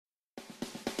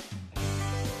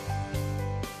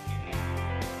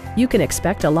You can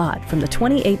expect a lot from the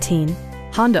 2018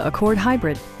 Honda Accord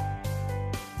Hybrid.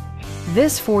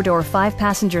 This four-door,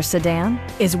 five-passenger sedan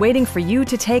is waiting for you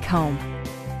to take home.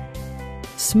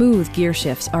 Smooth gear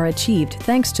shifts are achieved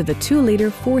thanks to the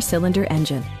 2-liter four-cylinder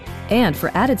engine. And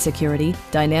for added security,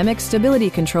 dynamic stability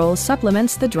control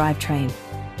supplements the drivetrain.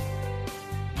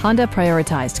 Honda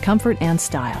prioritized comfort and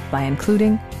style by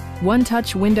including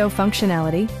one-touch window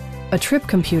functionality, a trip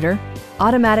computer,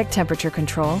 automatic temperature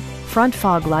control, front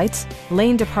fog lights,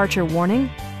 lane departure warning,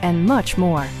 and much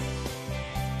more.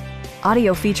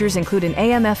 Audio features include an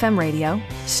AM/FM radio,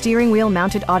 steering wheel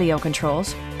mounted audio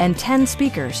controls, and 10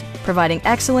 speakers, providing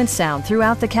excellent sound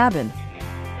throughout the cabin.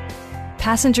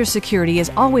 Passenger security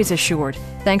is always assured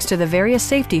thanks to the various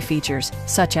safety features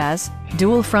such as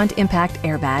dual front impact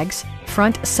airbags,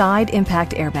 front side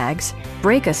impact airbags,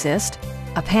 brake assist,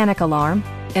 a panic alarm,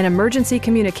 an emergency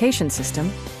communication system,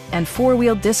 and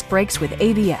four-wheel disc brakes with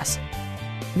ABS.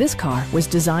 This car was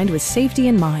designed with safety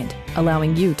in mind,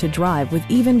 allowing you to drive with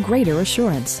even greater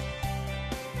assurance.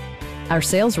 Our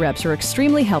sales reps are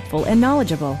extremely helpful and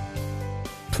knowledgeable.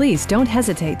 Please don't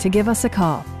hesitate to give us a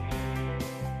call.